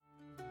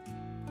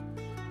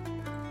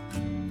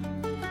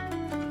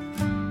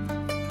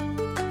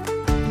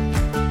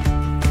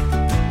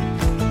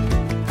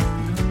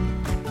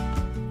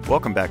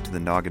Welcome back to the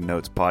Noggin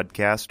Notes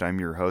podcast. I'm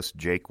your host,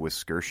 Jake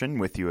Wiskerson,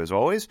 with you as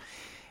always,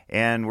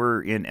 and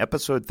we're in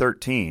episode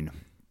 13.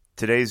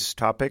 Today's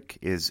topic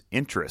is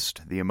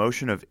interest, the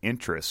emotion of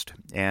interest.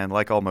 And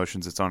like all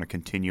emotions, it's on a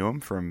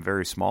continuum from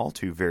very small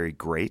to very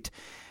great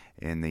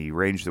in the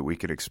range that we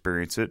could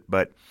experience it.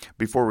 But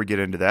before we get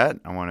into that,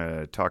 I want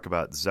to talk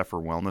about Zephyr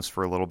Wellness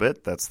for a little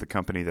bit. That's the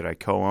company that I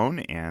co-own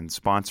and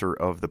sponsor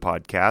of the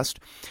podcast.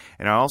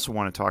 And I also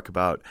want to talk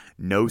about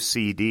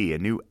NoCD, a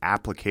new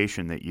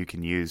application that you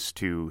can use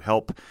to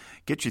help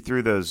get you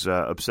through those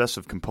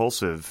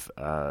obsessive-compulsive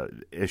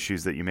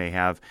issues that you may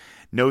have.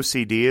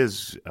 NoCD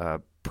is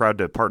proud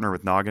to partner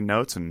with Noggin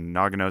Notes, and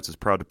Noggin Notes is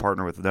proud to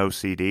partner with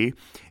NoCD.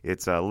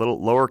 It's a little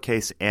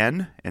lowercase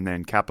n and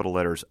then capital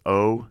letters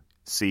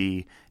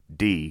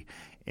OCD,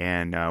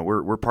 and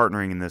we're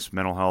partnering in this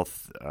mental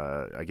health,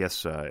 I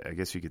guess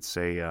you could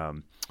say,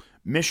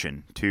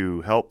 mission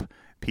to help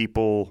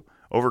people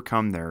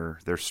overcome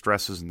their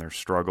stresses and their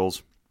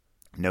struggles.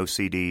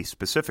 NoCD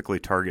specifically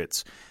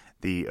targets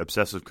the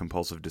obsessive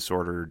compulsive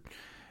disorder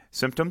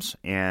symptoms,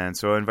 and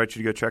so I invite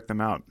you to go check them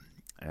out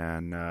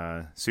and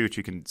see what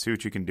you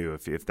can do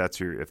if that's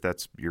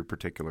your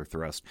particular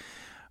thrust.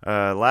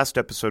 Last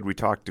episode, we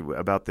talked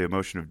about the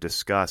emotion of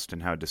disgust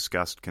and how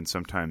disgust can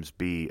sometimes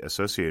be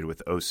associated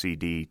with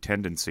OCD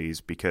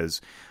tendencies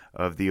because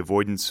of the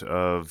avoidance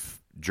of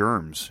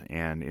germs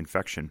and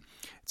infection.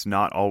 It's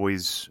not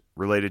always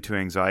related to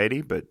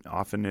anxiety, but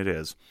often it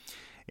is.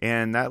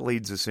 And that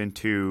leads us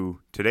into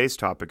today's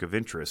topic of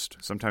interest.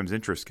 Sometimes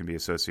interest can be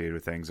associated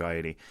with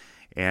anxiety.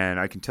 And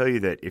I can tell you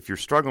that if you're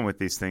struggling with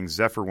these things,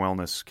 Zephyr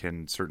Wellness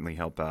can certainly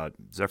help out.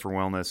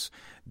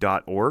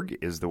 ZephyrWellness.org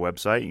is the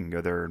website. You can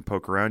go there and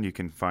poke around. You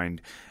can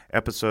find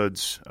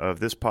episodes of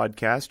this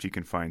podcast. You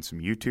can find some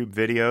YouTube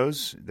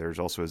videos. There's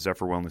also a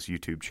Zephyr Wellness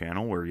YouTube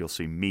channel where you'll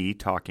see me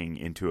talking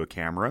into a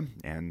camera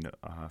and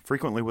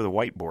frequently with a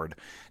whiteboard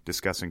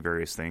discussing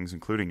various things,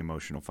 including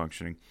emotional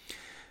functioning.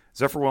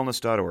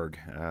 ZephyrWellness.org.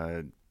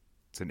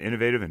 It's an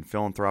innovative and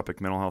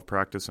philanthropic mental health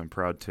practice I'm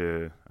proud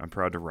to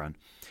run.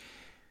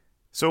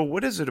 So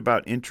what is it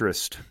about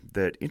interest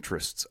that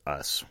interests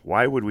us?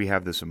 Why would we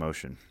have this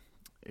emotion?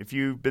 If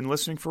you've been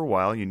listening for a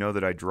while, you know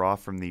that I draw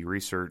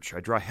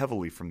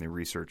heavily from the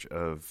research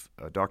of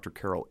Dr.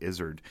 Carol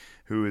Izard,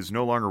 who is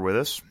no longer with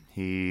us.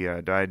 He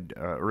died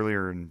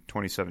earlier in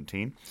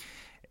 2017,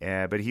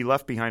 but he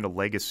left behind a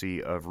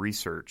legacy of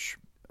research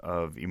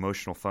of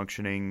emotional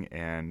functioning,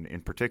 and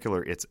in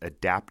particular, its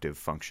adaptive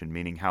function,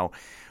 meaning how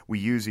we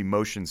use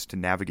emotions to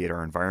navigate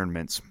our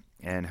environments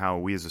and how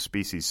we as a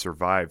species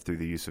survive through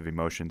the use of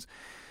emotions.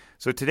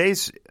 So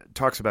today's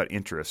talks about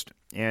interest.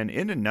 And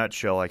in a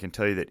nutshell, I can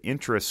tell you that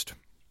interest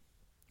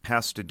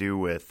has to do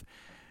with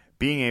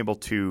being able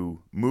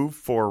to move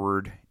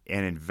forward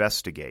and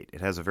investigate.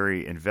 It has a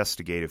very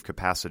investigative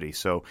capacity.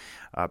 So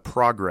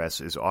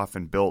progress is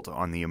often built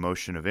on the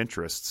emotion of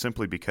interest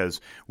simply because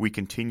we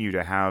continue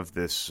to have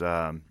this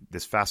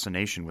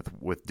fascination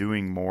with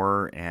doing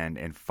more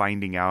and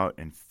finding out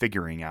and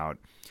figuring out.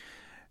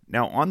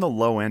 Now, on the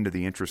low end of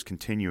the interest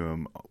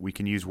continuum, we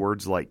can use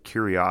words like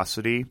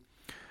curiosity,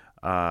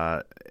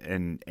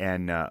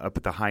 and up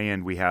at the high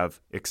end, we have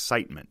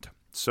excitement.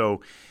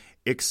 So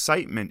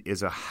excitement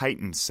is a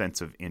heightened sense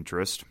of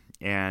interest,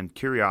 and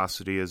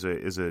curiosity is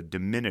a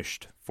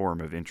diminished form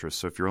of interest.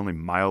 So if you're only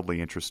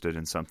mildly interested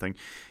in something,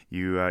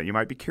 you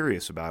might be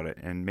curious about it,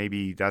 and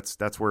maybe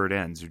that's where it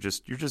ends. You're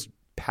just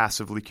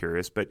passively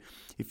curious. But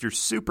if you're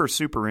super,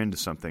 super into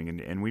something,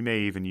 and we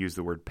may even use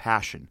the word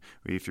passion,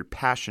 if you're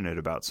passionate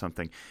about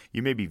something,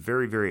 you may be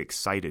very, very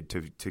excited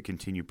to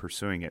continue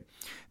pursuing it.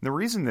 And the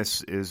reason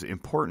this is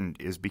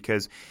important is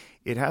because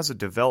it has a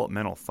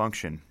developmental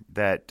function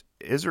that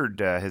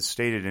Izard has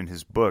stated in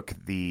his book,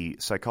 The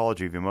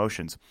Psychology of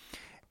Emotions,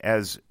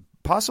 as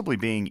possibly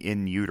being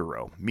in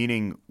utero,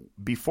 meaning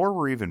before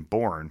we're even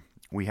born,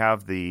 we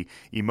have the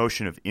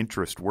emotion of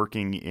interest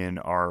working in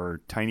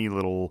our tiny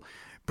little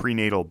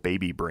prenatal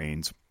baby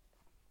brains.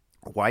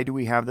 Why do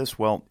we have this?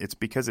 Well, it's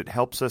because it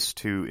helps us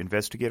to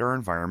investigate our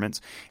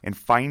environments and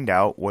find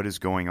out what is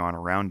going on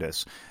around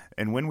us.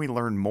 And when we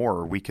learn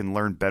more, we can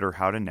learn better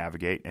how to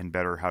navigate and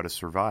better how to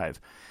survive.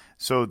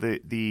 So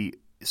the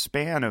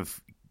span of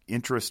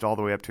interest all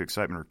the way up to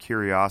excitement, or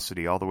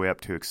curiosity all the way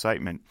up to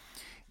excitement,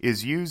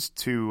 is used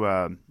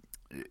to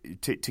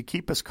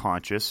keep us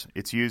conscious.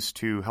 It's used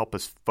to help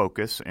us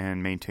focus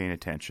and maintain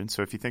attention.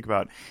 So if you think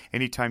about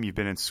any time you've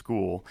been in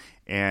school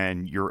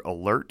and you're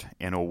alert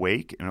and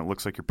awake and it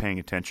looks like you're paying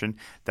attention,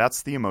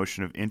 that's the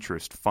emotion of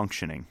interest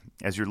functioning.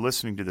 As you're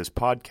listening to this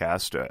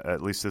podcast,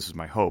 at least this is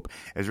my hope,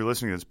 as you're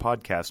listening to this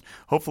podcast,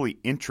 hopefully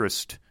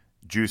interest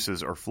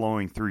juices are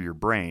flowing through your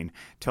brain,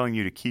 telling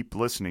you to keep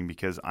listening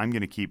because I'm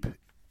going to keep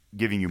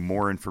giving you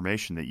more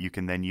information that you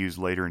can then use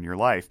later in your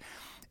life.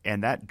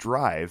 And that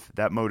drive,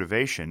 that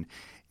motivation,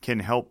 can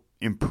help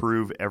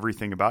improve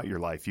everything about your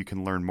life. You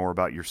can learn more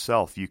about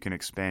yourself. You can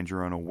expand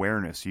your own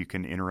awareness. You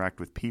can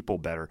interact with people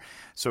better.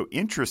 So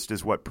interest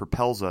is what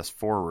propels us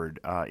forward,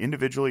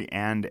 individually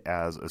and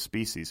as a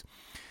species.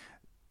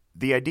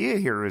 The idea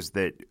here is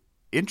that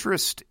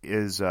interest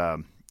is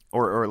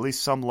or at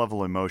least some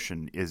level of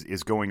emotion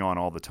is going on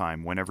all the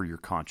time whenever you're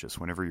conscious,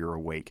 whenever you're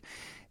awake.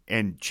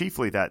 And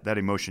chiefly that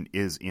emotion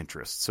is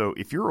interest. So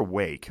if you're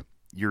awake,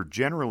 you're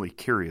generally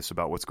curious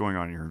about what's going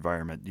on in your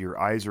environment. Your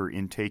eyes are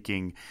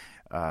intaking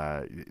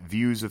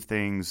views of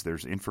things.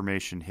 There's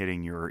information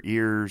hitting your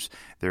ears.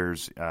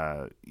 There's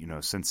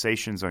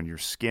sensations on your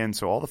skin.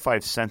 So all the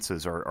five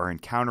senses are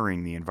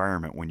encountering the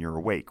environment when you're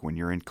awake, when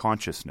you're in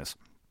consciousness.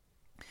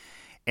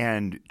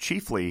 And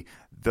chiefly,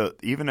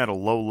 even at a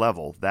low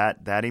level,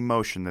 that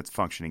emotion that's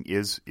functioning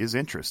is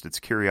interest, it's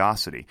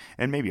curiosity,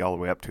 and maybe all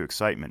the way up to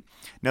excitement.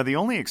 Now, the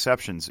only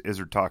exceptions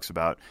Izzard talks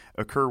about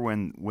occur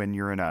when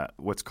you're in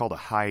what's called a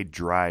high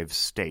drive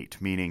state,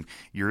 meaning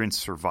you're in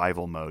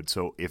survival mode.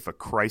 So if a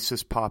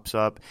crisis pops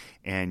up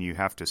and you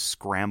have to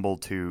scramble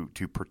to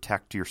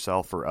protect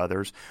yourself or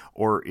others,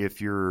 or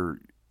if you're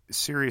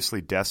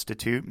seriously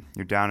destitute,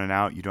 you're down and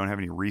out, you don't have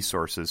any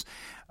resources,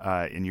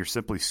 and you're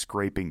simply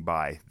scraping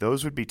by.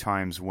 Those would be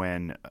times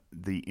when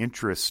the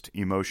interest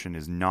emotion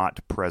is not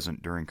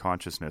present during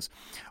consciousness,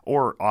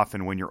 or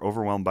often when you're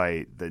overwhelmed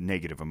by the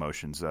negative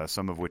emotions,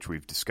 some of which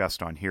we've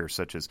discussed on here,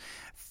 such as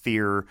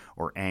fear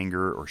or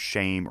anger or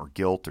shame or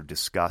guilt or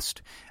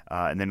disgust.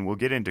 And then we'll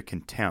get into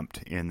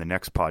contempt in the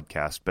next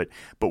podcast. But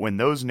when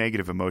those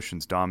negative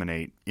emotions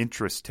dominate,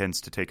 interest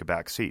tends to take a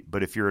back seat.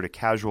 But if you're at a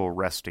casual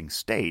resting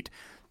state,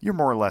 you're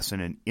more or less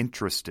in an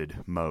interested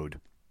mode.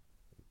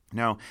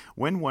 Now,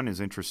 when one is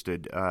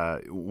interested,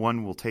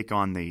 one will take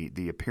on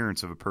the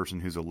appearance of a person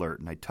who's alert,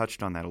 and I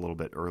touched on that a little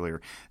bit earlier.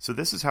 So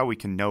this is how we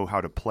can know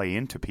how to play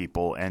into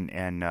people and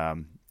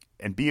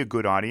be a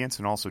good audience,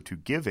 and also to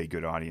give a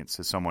good audience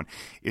to someone,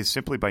 is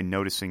simply by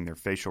noticing their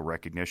facial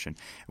recognition.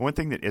 And one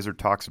thing that Izzard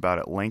talks about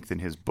at length in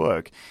his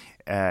book,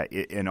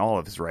 in all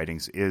of his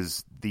writings,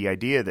 is the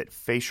idea that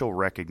facial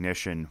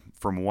recognition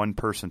from one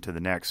person to the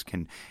next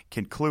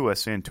can clue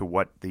us into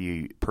what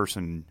the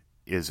person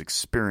is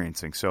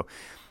experiencing. So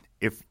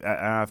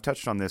I've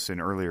touched on this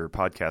in earlier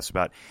podcasts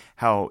about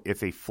how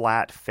if a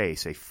flat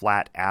face, a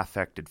flat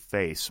affected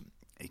face,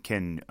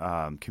 can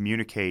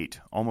communicate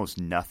almost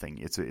nothing.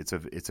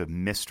 It's a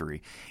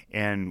mystery,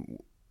 and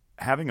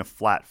having a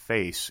flat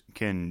face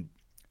can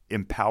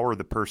empower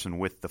the person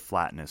with the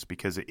flatness,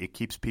 because it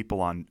keeps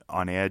people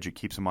on edge. It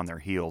keeps them on their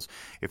heels.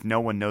 If no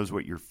one knows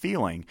what you're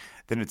feeling,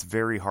 then it's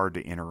very hard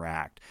to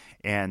interact,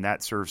 and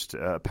that serves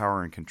to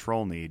power and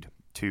control need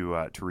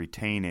to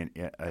retain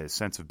a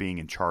sense of being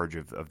in charge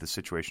of the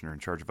situation or in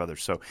charge of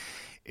others. So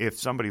if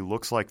somebody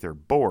looks like they're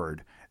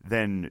bored,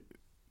 then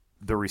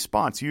the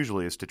response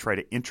usually is to try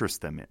to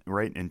interest them,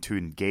 right, and to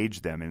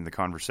engage them in the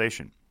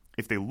conversation.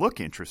 If they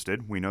look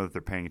interested, we know that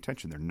they're paying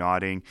attention. They're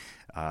nodding,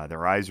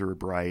 their eyes are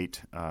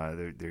bright,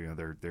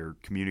 they're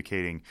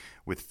communicating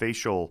with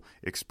facial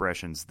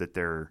expressions that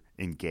they're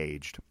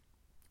engaged.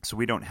 So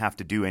we don't have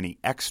to do any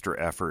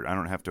extra effort. I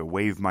don't have to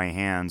wave my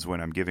hands when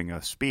I'm giving a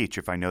speech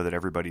if I know that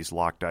everybody's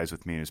locked eyes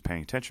with me and is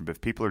paying attention. But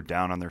if people are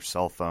down on their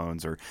cell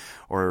phones or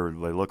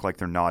they look like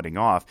they're nodding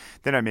off,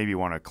 then I maybe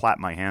want to clap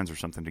my hands or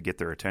something to get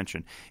their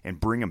attention and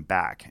bring them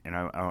back. And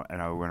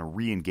I want to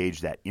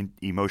re-engage that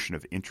emotion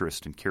of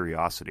interest and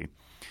curiosity.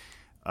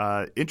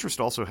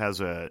 Interest also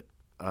has a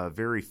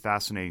very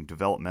fascinating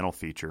developmental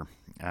feature,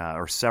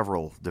 or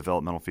several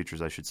developmental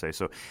features, I should say.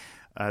 So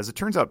as it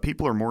turns out,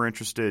 people are more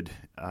interested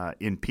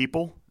in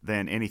people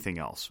than anything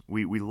else.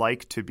 We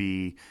like to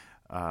be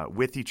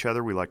with each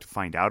other. We like to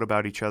find out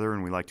about each other,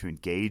 and we like to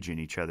engage in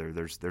each other.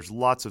 There's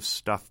lots of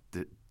stuff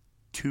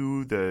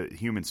to the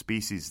human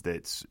species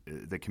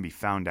that can be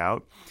found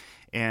out.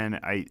 And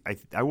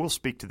I will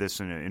speak to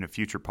this in a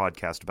future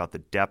podcast about the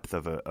depth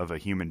of a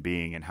human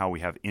being and how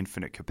we have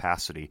infinite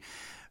capacity.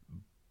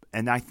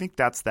 And I think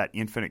that's that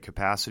infinite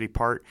capacity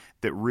part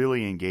that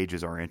really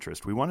engages our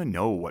interest. We want to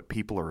know what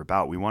people are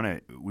about. We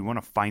want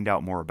to find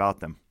out more about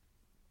them.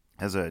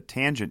 As a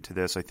tangent to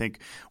this, I think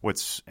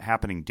what's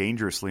happening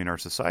dangerously in our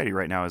society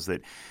right now is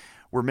that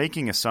we're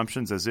making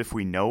assumptions as if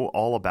we know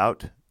all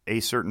about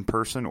a certain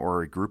person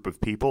or a group of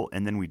people,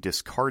 and then we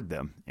discard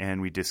them and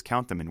we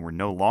discount them, and we're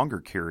no longer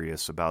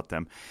curious about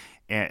them.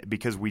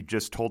 Because we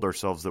just told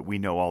ourselves that we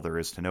know all there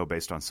is to know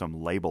based on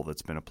some label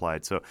that's been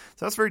applied. So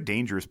that's very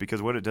dangerous,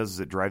 because what it does is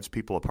it drives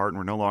people apart, and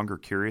we're no longer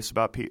curious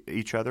about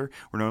each other.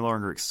 We're no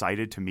longer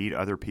excited to meet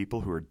other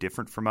people who are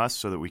different from us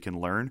so that we can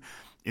learn.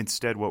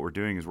 Instead, what we're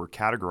doing is we're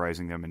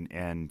categorizing them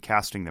and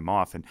casting them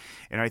off. And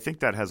I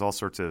think that has all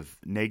sorts of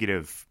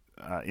negative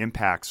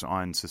impacts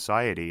on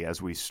society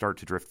as we start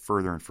to drift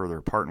further and further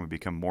apart, and we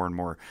become more and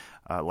more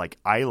like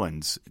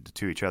islands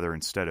to each other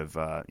instead of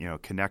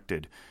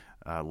connected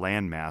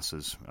land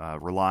masses,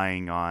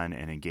 relying on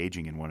and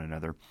engaging in one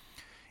another.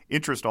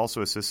 Interest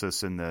also assists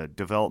us in the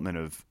development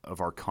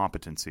of our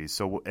competencies.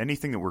 So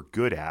anything that we're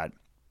good at,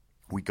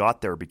 we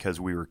got there because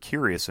we were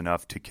curious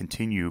enough to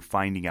continue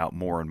finding out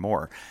more and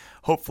more.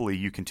 Hopefully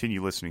you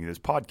continue listening to this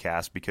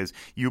podcast because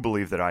you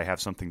believe that I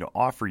have something to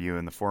offer you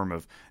in the form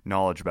of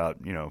knowledge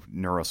about,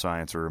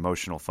 neuroscience or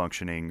emotional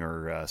functioning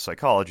or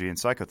psychology and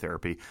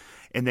psychotherapy.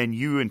 And then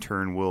you in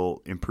turn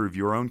will improve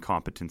your own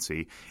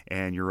competency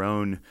and your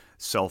own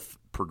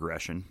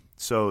self-progression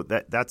So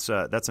that's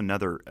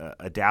another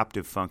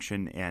adaptive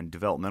function and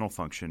developmental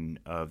function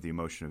of the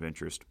emotion of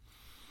interest.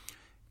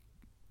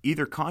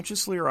 Either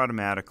consciously or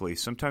automatically,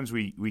 sometimes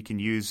we can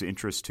use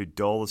interest to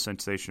dull the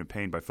sensation of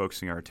pain by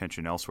focusing our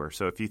attention elsewhere.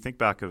 So if you think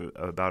back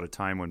about a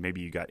time when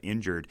maybe you got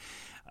injured,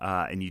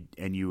 and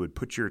you would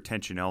put your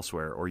attention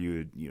elsewhere, or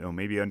you would,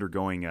 maybe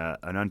undergoing an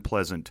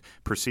unpleasant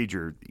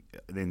procedure.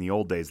 In the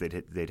old days,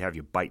 they'd have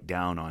you bite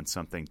down on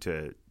something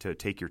to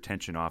take your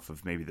attention off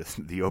of maybe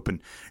the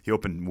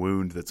open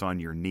wound that's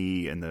on your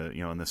knee in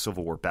the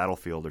Civil War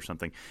battlefield or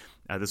something.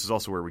 This is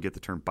also where we get the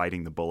term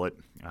biting the bullet.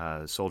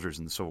 Soldiers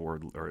in the Civil War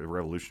or the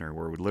Revolutionary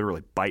War would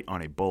literally bite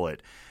on a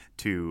bullet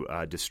to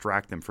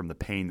distract them from the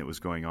pain that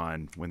was going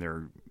on when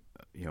they're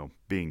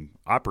being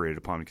operated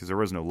upon, because there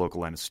was no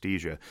local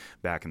anesthesia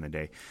back in the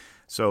day.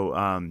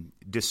 So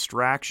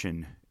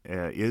distraction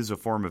is a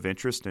form of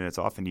interest, and it's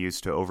often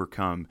used to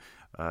overcome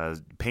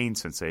pain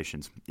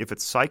sensations. If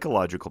it's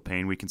psychological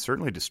pain, we can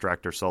certainly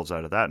distract ourselves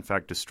out of that. In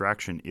fact,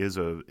 distraction is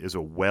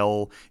a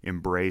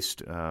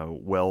well-embraced,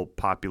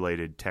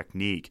 well-populated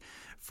technique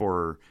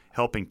for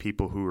helping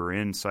people who are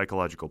in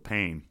psychological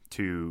pain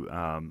to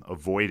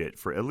avoid it,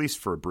 for at least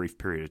for a brief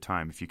period of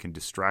time. If you can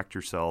distract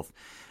yourself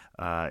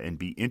and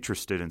be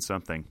interested in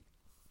something,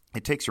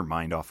 it takes your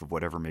mind off of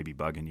whatever may be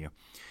bugging you.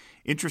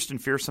 Interest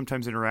and fear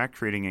sometimes interact,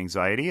 creating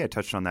anxiety. I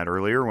touched on that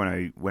earlier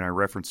when I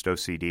referenced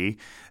OCD.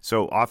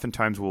 So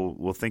oftentimes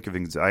we'll think of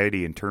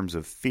anxiety in terms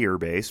of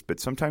fear-based, but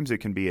sometimes it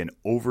can be an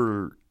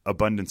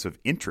overabundance of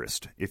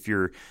interest. If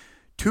you're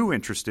too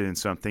interested in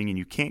something and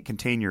you can't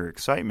contain your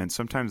excitement,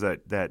 sometimes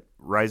that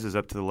rises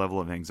up to the level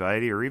of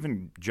anxiety, or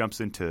even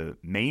jumps into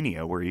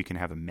mania, where you can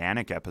have a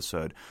manic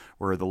episode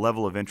where the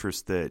level of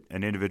interest that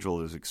an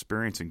individual is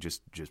experiencing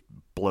just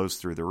blows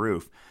through the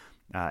roof.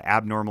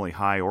 Abnormally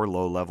high or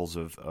low levels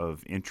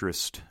of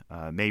interest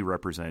may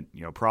represent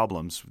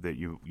problems that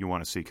you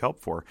want to seek help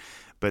for.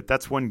 But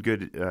that's one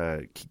good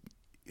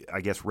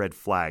red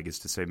flag, is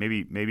to say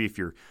maybe if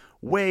you're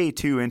way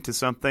too into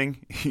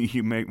something,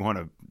 you may want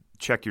to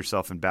check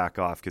yourself and back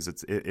off, because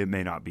it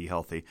may not be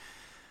healthy.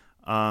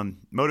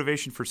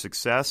 Motivation for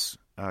success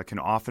can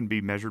often be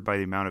measured by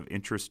the amount of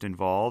interest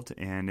involved,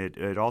 and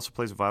it also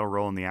plays a vital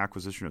role in the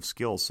acquisition of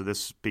skills. So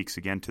this speaks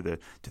again to the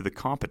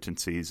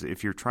competencies.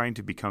 If you're trying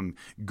to become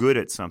good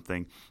at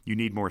something, you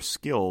need more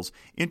skills.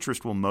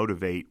 Interest will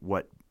motivate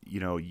what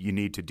you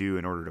need to do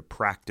in order to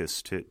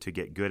practice to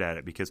get good at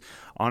it, because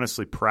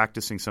honestly,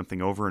 practicing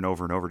something over and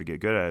over and over to get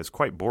good at it is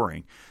quite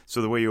boring.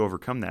 So the way you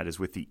overcome that is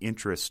with the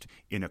interest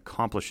in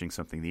accomplishing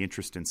something, the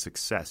interest in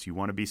success. You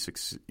want to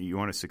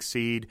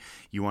succeed,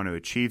 you want to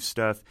achieve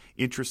stuff.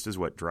 Interest is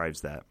what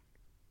drives that.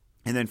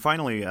 And then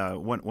finally,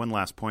 one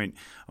last point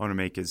I want to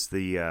make is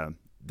the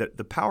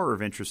power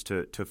of interest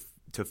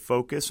to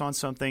focus on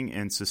something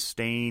and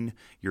sustain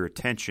your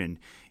attention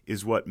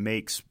is what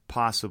makes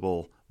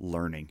possible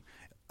learning.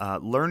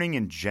 Learning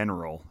in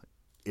general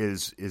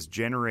is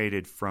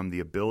generated from the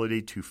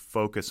ability to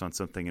focus on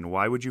something. And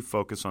why would you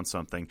focus on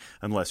something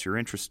unless you're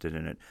interested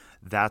in it?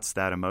 That's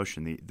that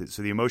emotion.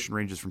 So the emotion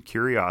ranges from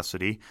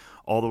curiosity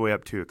all the way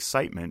up to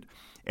excitement,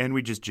 and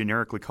we just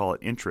generically call it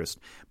interest.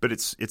 But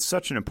it's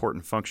such an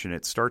important function.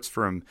 It starts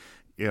from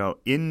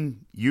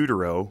in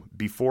utero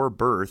before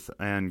birth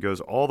and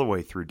goes all the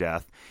way through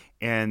death.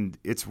 And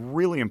it's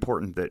really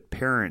important that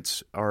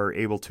parents are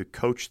able to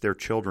coach their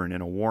children in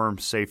a warm,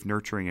 safe,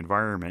 nurturing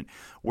environment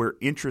where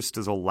interest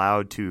is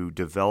allowed to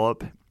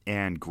develop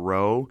and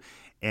grow.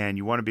 And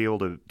you want to be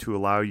able to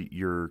allow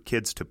your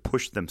kids to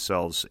push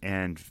themselves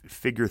and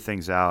figure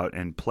things out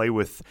and play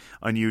with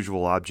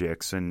unusual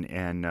objects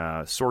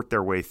and sort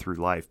their way through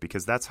life,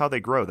 because that's how they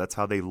grow. That's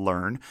how they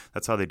learn.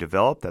 That's how they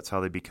develop. That's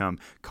how they become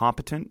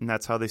competent, and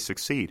that's how they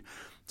succeed.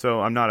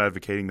 So I'm not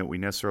advocating that we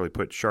necessarily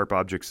put sharp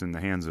objects in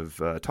the hands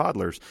of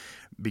toddlers,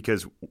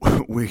 because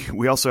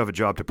we also have a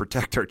job to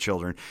protect our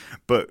children.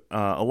 But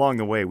along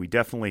the way, we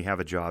definitely have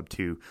a job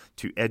to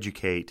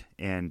educate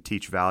and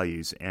teach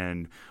values.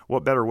 And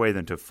what better way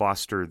than to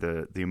foster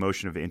the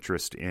emotion of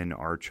interest in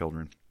our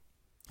children?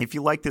 If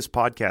you like this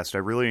podcast, I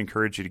really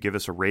encourage you to give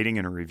us a rating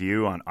and a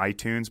review on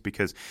iTunes,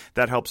 because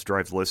that helps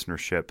drive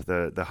listenership.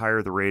 The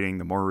higher the rating,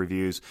 the more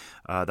reviews,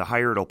 the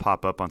higher it'll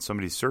pop up on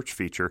somebody's search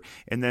feature,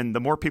 and then the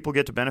more people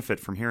get to benefit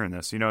from hearing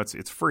this.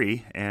 It's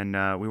free, and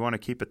we want to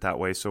keep it that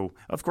way. So,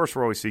 of course,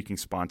 we're always seeking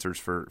sponsors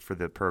for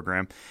the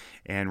program,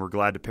 and we're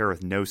glad to pair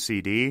with No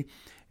CD.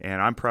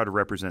 And I'm proud to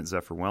represent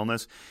Zephyr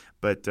Wellness.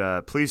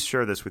 But please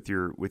share this with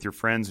your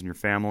friends and your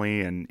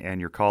family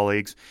and your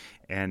colleagues.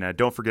 And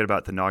don't forget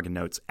about the Noggin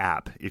Notes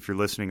app. If you're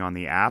listening on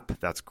the app,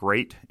 that's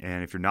great.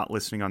 And if you're not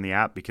listening on the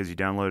app because you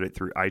download it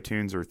through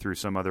iTunes or through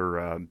some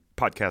other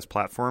podcast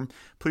platform,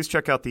 please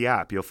check out the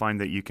app. You'll find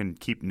that you can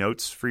keep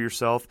notes for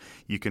yourself.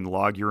 You can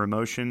log your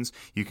emotions.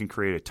 You can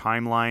create a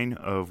timeline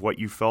of what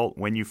you felt,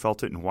 when you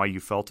felt it, and why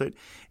you felt it.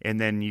 And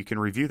then you can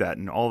review that.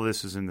 And all of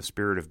this is in the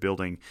spirit of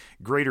building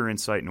greater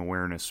insight and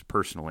awareness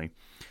personally.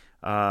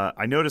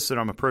 I noticed that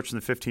I'm approaching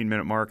the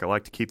 15-minute mark. I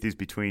like to keep these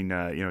between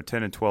 10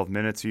 and 12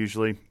 minutes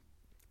usually.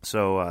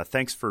 So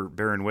thanks for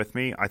bearing with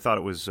me. I thought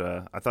it was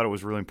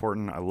really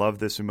important. I love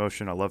this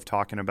emotion. I love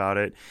talking about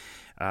it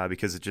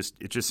because it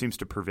just seems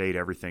to pervade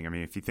everything. I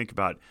mean, if you think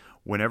about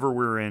whenever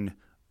we're in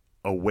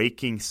a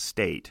waking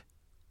state,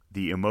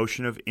 the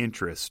emotion of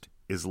interest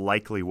is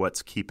likely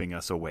what's keeping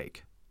us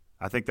awake.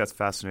 I think that's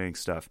fascinating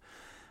stuff.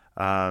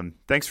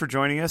 Thanks for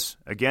joining us.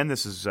 Again,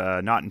 this is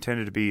not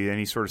intended to be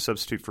any sort of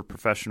substitute for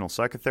professional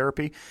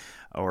psychotherapy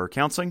or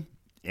counseling.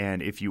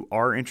 And if you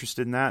are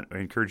interested in that, I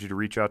encourage you to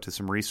reach out to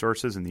some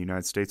resources. In the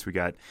United States, we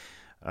got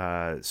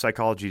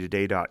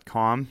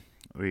psychologytoday.com.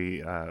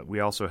 We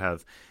also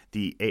have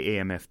the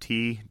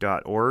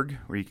aamft.org,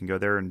 where you can go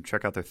there and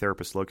check out their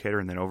therapist locator.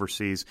 And then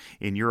overseas,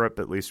 in Europe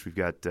at least, we've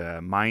got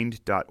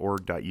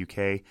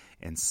mind.org.uk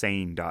and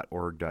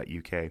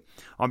sane.org.uk.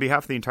 On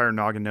behalf of the entire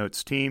Noggin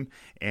Notes team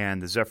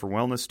and the Zephyr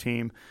Wellness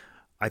team,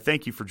 I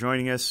thank you for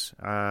joining us.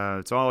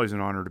 It's always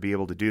an honor to be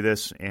able to do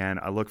this, and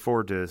I look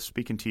forward to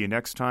speaking to you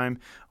next time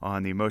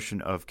on the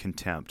emotion of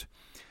contempt.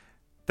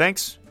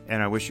 Thanks,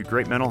 and I wish you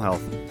great mental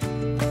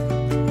health.